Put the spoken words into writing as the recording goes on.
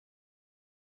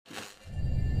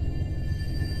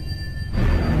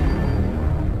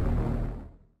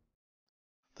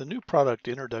The new product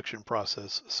introduction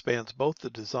process spans both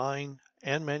the design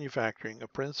and manufacturing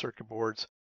of printed circuit boards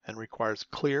and requires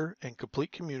clear and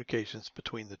complete communications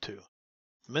between the two.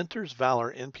 Mentor's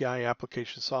Valor NPI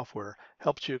application software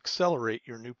helps you accelerate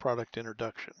your new product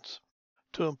introductions.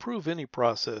 To improve any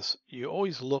process, you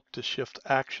always look to shift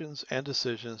actions and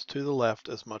decisions to the left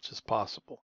as much as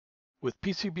possible. With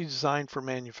PCB design for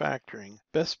manufacturing,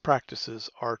 best practices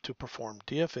are to perform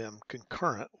DFM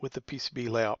concurrent with the PCB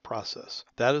layout process.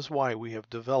 That is why we have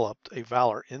developed a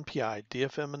Valor NPI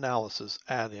DFM analysis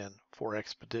add-in for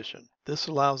Expedition. This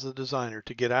allows the designer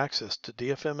to get access to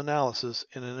DFM analysis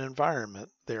in an environment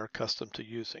they are accustomed to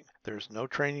using. There is no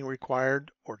training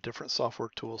required or different software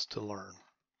tools to learn.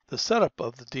 The setup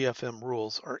of the DFM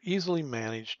rules are easily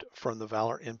managed from the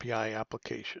Valor NPI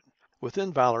application.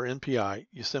 Within Valor NPI,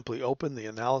 you simply open the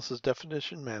Analysis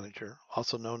Definition Manager,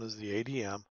 also known as the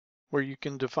ADM, where you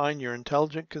can define your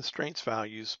intelligent constraints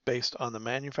values based on the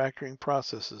manufacturing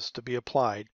processes to be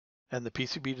applied and the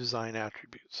PCB design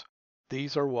attributes.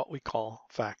 These are what we call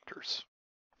factors.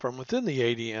 From within the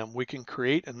ADM, we can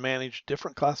create and manage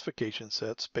different classification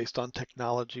sets based on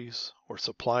technologies or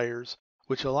suppliers,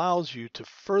 which allows you to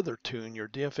further tune your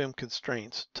DFM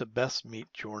constraints to best meet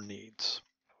your needs.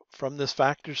 From this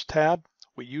Factors tab,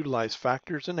 we utilize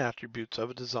factors and attributes of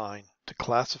a design to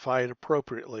classify it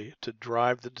appropriately to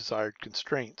drive the desired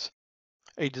constraints.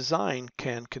 A design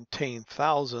can contain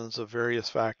thousands of various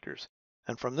factors,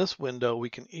 and from this window we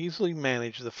can easily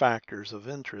manage the factors of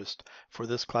interest for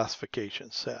this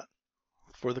classification set.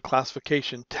 For the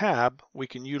Classification tab, we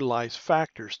can utilize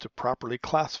factors to properly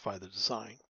classify the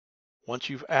design. Once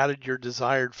you've added your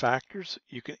desired factors,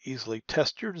 you can easily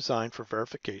test your design for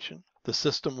verification. The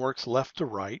system works left to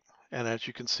right, and as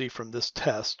you can see from this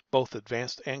test, both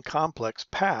advanced and complex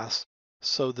pass,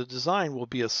 so the design will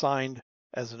be assigned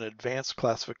as an advanced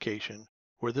classification,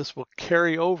 where this will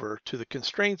carry over to the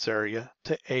constraints area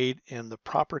to aid in the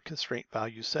proper constraint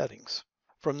value settings.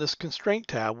 From this Constraint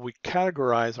tab, we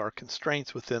categorize our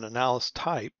constraints within analysis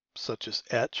type, such as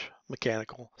etch,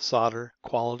 mechanical, solder,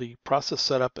 quality, process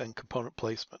setup, and component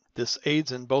placement. This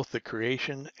aids in both the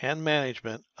creation and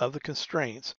management of the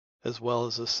constraints, as well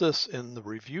as assists in the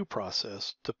review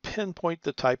process to pinpoint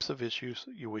the types of issues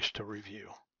you wish to review.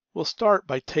 We'll start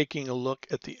by taking a look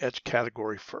at the etch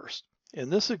category first.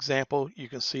 In this example, you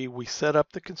can see we set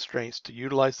up the constraints to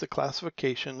utilize the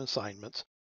classification assignments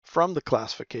from the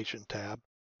Classification tab,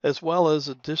 as well as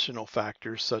additional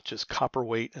factors such as copper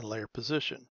weight and layer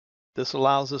position. This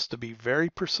allows us to be very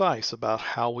precise about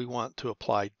how we want to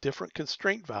apply different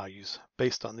constraint values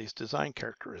based on these design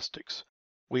characteristics.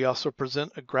 We also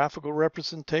present a graphical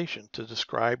representation to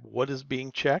describe what is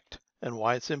being checked and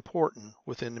why it's important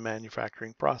within the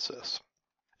manufacturing process.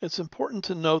 It's important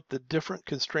to note the different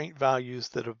constraint values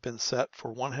that have been set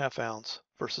for 1/2 ounce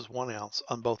versus 1 ounce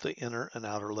on both the inner and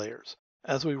outer layers.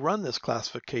 As we run this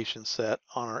classification set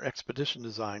on our Expedition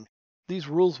design, these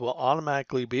rules will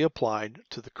automatically be applied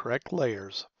to the correct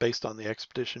layers based on the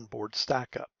Expedition board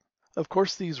stack-up. Of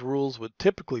course, these rules would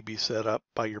typically be set up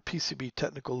by your PCB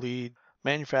technical lead,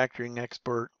 manufacturing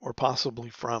expert, or possibly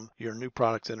from your new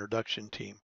products introduction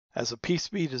team. As a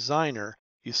PCB designer,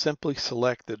 you simply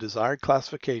select the desired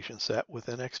classification set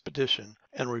within Expedition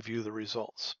and review the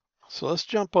results. So let's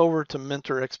jump over to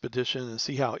Mentor Expedition and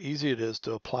see how easy it is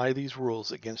to apply these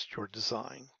rules against your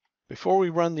design. Before we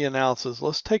run the analysis,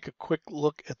 let's take a quick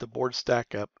look at the board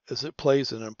stack-up, as it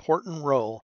plays an important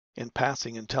role in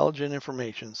passing intelligent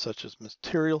information such as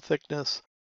material thickness,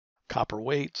 copper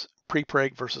weights,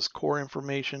 prepreg versus core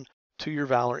information to your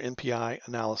Valor NPI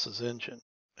analysis engine.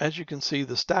 As you can see,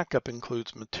 the stack-up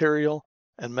includes material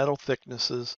and metal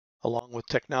thicknesses along with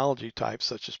technology types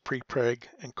such as prepreg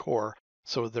and core,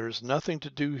 so there's nothing to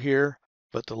do here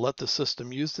but to let the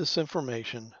system use this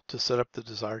information to set up the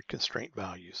desired constraint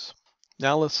values.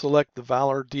 Now let's select the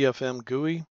Valor DFM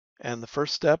GUI, and the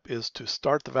first step is to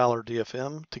start the Valor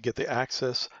DFM to get the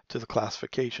access to the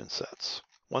classification sets.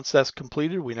 Once that's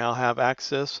completed, we now have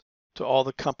access to all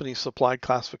the company supplied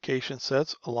classification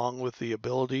sets, along with the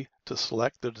ability to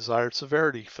select the desired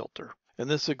severity filter. In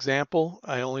this example,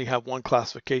 I only have one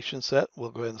classification set.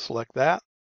 We'll go ahead and select that,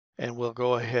 and we'll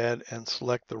go ahead and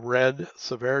select the red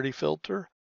severity filter.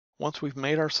 Once we've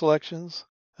made our selections,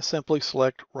 I simply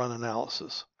select Run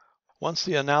Analysis. Once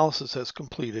the analysis has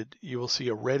completed, you will see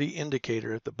a ready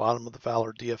indicator at the bottom of the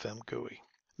Valor DFM GUI.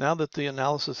 Now that the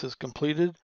analysis is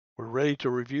completed, we're ready to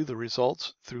review the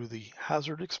results through the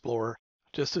Hazard Explorer,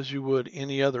 just as you would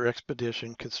any other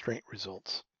Expedition constraint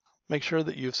results. Make sure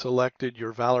that you've selected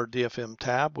your Valor DFM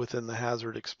tab within the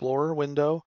Hazard Explorer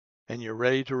window, and you're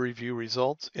ready to review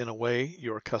results in a way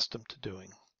you're accustomed to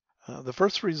doing. The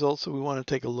first results that we want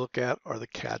to take a look at are the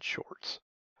CAD shorts.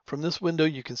 From this window,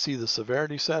 you can see the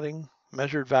severity setting,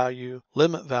 measured value,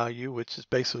 limit value, which is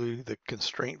basically the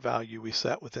constraint value we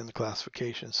set within the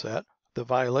classification set, the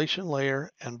violation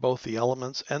layer, and both the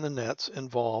elements and the nets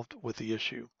involved with the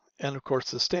issue, and of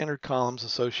course the standard columns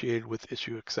associated with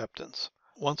issue acceptance.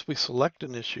 Once we select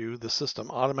an issue, the system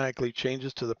automatically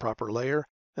changes to the proper layer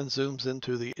and zooms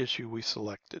into the issue we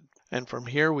selected. And from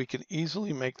here, we can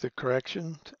easily make the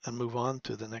correction and move on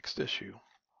to the next issue.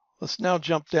 Let's now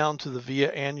jump down to the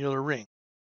via annular ring.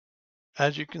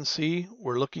 As you can see,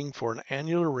 we're looking for an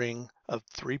annular ring of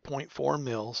 3.4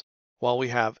 mils, while we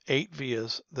have 8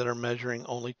 vias that are measuring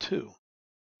only 2.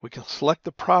 We can select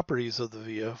the properties of the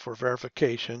via for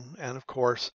verification, and of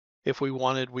course, if we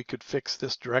wanted, we could fix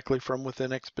this directly from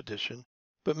within Expedition,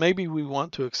 but maybe we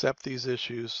want to accept these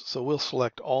issues, so we'll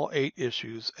select all 8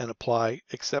 issues and apply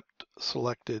Accept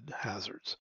Selected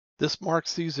Hazards. This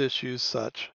marks these issues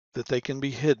such that they can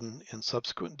be hidden in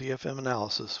subsequent DFM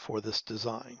analysis for this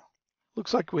design.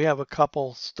 Looks like we have a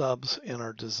couple stubs in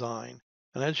our design,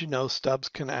 and as you know, stubs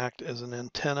can act as an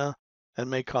antenna and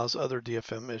may cause other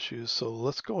DFM issues, so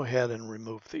let's go ahead and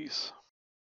remove these.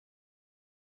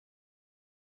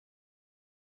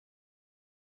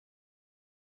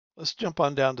 Let's jump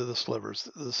on down to the slivers.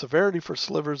 The severity for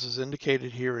slivers is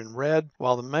indicated here in red,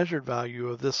 while the measured value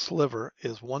of this sliver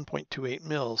is 1.28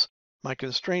 mils. My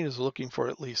constraint is looking for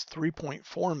at least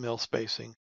 3.4 mil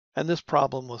spacing, and this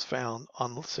problem was found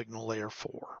on the signal layer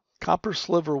 4. Copper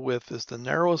sliver width is the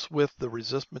narrowest width the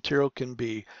resist material can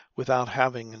be without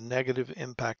having a negative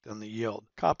impact on the yield.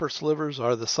 Copper slivers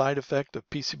are the side effect of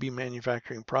PCB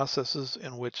manufacturing processes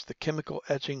in which the chemical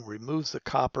etching removes the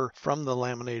copper from the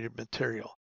laminated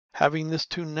material. Having this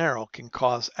too narrow can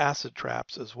cause acid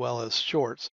traps as well as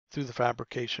shorts through the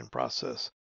fabrication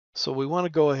process. So we want to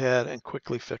go ahead and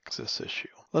quickly fix this issue.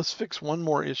 Let's fix one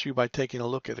more issue by taking a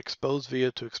look at exposed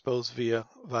via to exposed via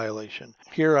violation.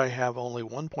 Here I have only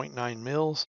 1.9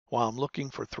 mils while I'm looking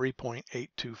for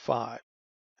 3.825.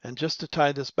 And just to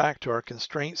tie this back to our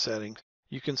constraint settings,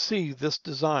 you can see this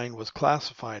design was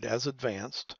classified as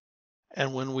advanced.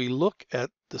 And when we look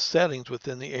at the settings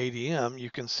within the ADM, you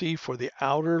can see for the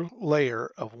outer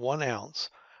layer of 1 ounce,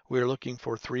 we're looking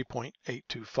for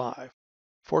 3.825.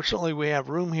 Fortunately, we have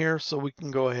room here, so we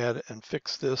can go ahead and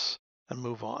fix this and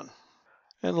move on.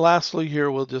 And lastly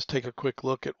here, we'll just take a quick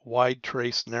look at wide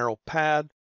trace narrow pad.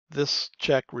 This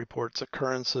check reports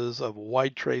occurrences of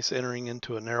wide trace entering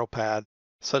into a narrow pad.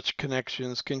 Such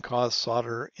connections can cause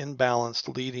solder imbalance,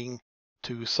 leading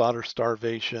to solder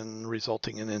starvation,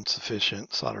 resulting in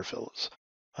insufficient solder fillets.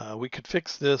 We could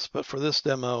fix this, but for this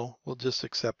demo, we'll just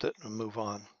accept it and move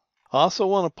on. I also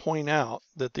want to point out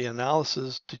that the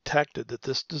analysis detected that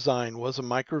this design was a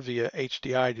microvia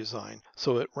HDI design,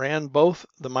 so it ran both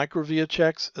the microvia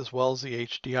checks as well as the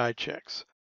HDI checks.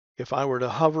 If I were to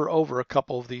hover over a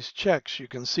couple of these checks, you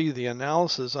can see the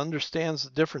analysis understands the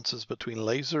differences between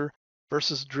laser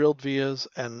versus drilled vias,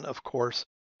 and of course,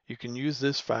 you can use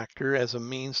this factor as a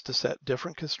means to set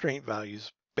different constraint values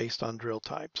based on drill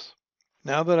types.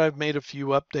 Now that I've made a few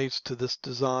updates to this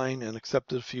design and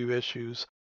accepted a few issues,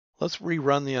 let's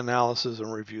rerun the analysis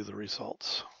and review the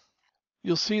results.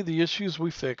 You'll see the issues we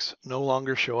fixed no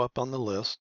longer show up on the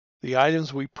list. The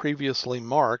items we previously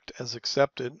marked as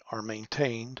accepted are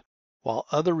maintained, while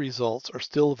other results are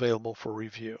still available for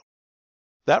review.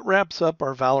 That wraps up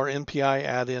our Valor NPI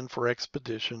add-in for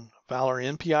Expedition. Valor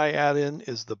NPI add-in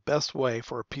is the best way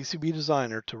for a PCB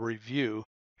designer to review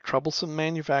troublesome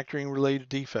manufacturing-related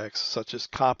defects such as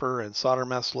copper and solder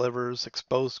mask slivers,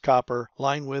 exposed copper,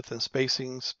 line width and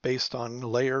spacings based on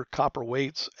layer copper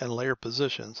weights and layer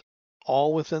positions,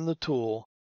 all within the tool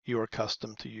you are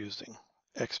accustomed to using,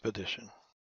 Expedition.